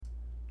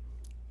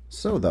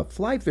So the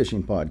fly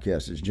fishing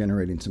podcast is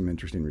generating some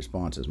interesting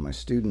responses. My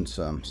students,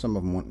 some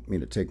of them want me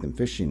to take them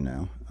fishing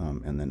now,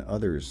 and then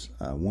others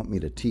want me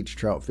to teach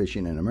trout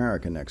fishing in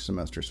America next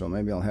semester. So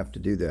maybe I'll have to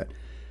do that.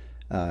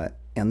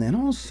 And then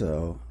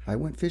also, I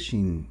went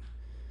fishing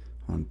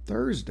on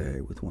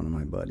Thursday with one of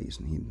my buddies,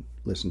 and he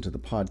listened to the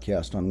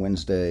podcast on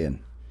Wednesday and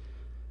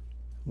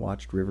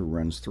watched River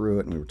Runs Through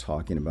It, and we were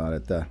talking about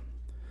it. The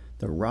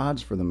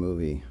rods for the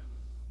movie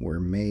were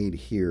made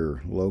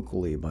here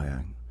locally by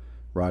a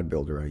rod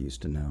builder I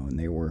used to know, and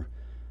they were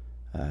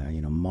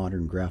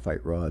modern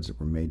graphite rods that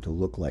were made to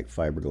look like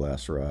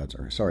fiberglass rods,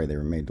 they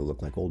were made to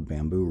look like old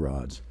bamboo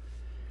rods.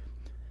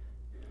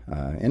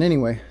 And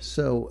anyway,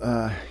 so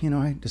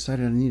I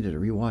decided I needed to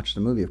rewatch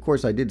the movie. Of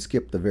course, I did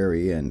skip the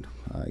very end,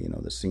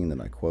 the scene that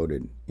I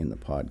quoted in the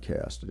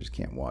podcast. I just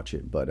can't watch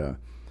it, but I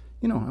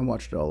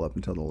watched it all up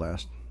until the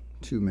last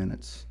 2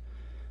 minutes.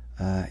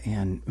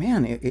 And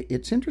man,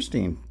 it's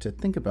interesting to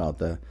think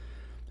about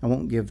I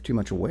won't give too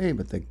much away,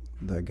 but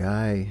the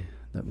guy,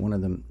 that one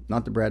of them,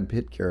 not the Brad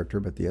Pitt character,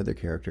 but the other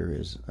character,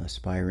 is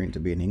aspiring to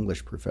be an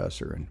English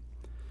professor, and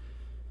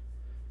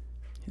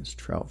his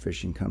trout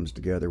fishing comes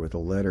together with a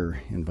letter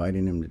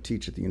inviting him to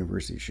teach at the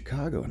University of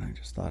Chicago. And I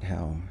just thought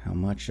how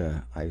much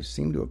I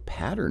seem to have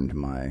patterned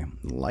my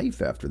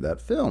life after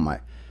that film.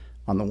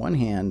 On the one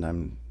hand, I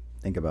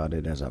think about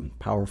it as a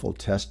powerful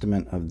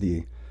testament of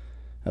the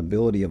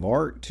ability of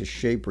art to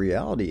shape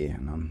reality,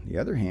 and on the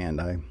other hand,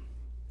 I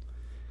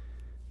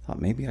thought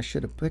maybe I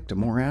should have picked a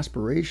more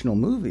aspirational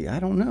movie.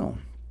 I don't know.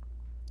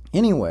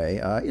 Anyway,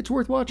 it's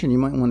worth watching. You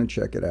might want to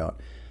check it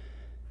out.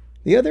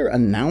 The other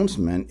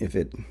announcement, if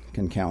it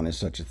can count as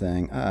such a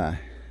thing, I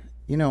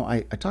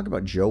talk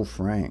about Joe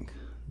Frank,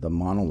 the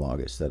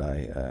monologuist that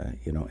I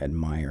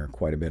admire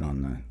quite a bit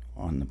on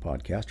the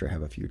podcast, or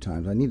have a few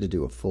times. I need to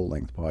do a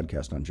full-length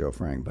podcast on Joe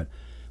Frank, but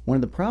one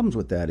of the problems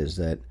with that is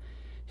that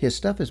his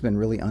stuff has been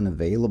really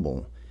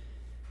unavailable.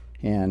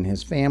 And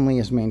his family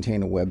has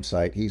maintained a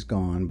website. He's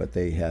gone, but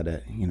they had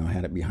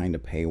it behind a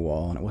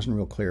paywall, and it wasn't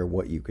real clear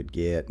what you could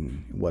get,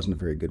 and it wasn't a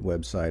very good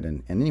website.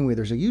 And anyway,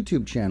 there's a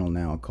YouTube channel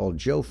now called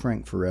Joe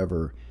Frank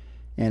Forever,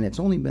 and it's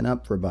only been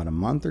up for about a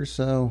month or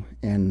so,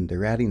 and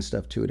they're adding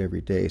stuff to it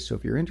every day. So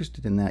if you're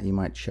interested in that, you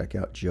might check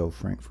out Joe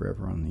Frank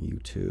Forever on the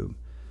YouTube.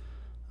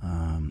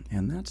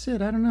 And that's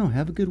it. I don't know.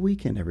 Have a good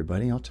weekend,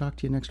 everybody. I'll talk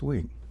to you next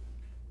week.